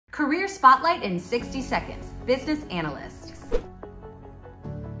Career Spotlight in 60 seconds, Business Analysts.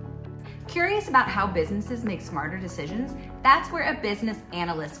 Curious about how businesses make smarter decisions? That's where a business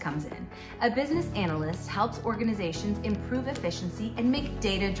analyst comes in. A business analyst helps organizations improve efficiency and make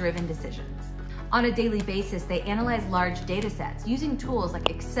data-driven decisions. On a daily basis, they analyze large data sets using tools like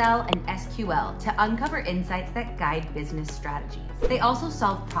Excel and SQL to uncover insights that guide business strategies. They also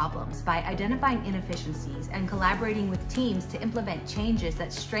solve problems by identifying inefficiencies and collaborating with teams to implement changes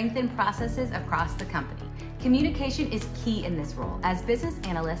that strengthen processes across the company. Communication is key in this role, as business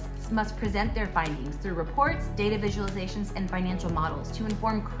analysts must present their findings through reports, data visualizations, and financial models to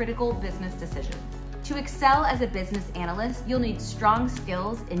inform critical business decisions. To excel as a business analyst, you'll need strong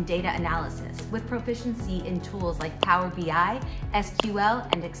skills in data analysis with proficiency in tools like Power BI,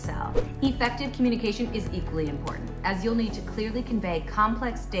 SQL, and Excel. Effective communication is equally important, as you'll need to clearly convey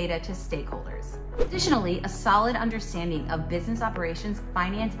complex data to stakeholders. Additionally, a solid understanding of business operations,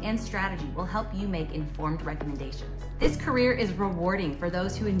 finance, and strategy will help you make informed recommendations. This career is rewarding for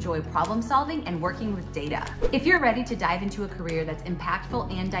those who enjoy problem solving and working with data. If you're ready to dive into a career that's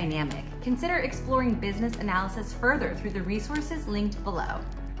impactful and dynamic, consider exploring business analysis further through the resources linked below.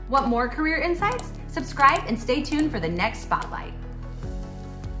 Want more career insights? Subscribe and stay tuned for the next Spotlight.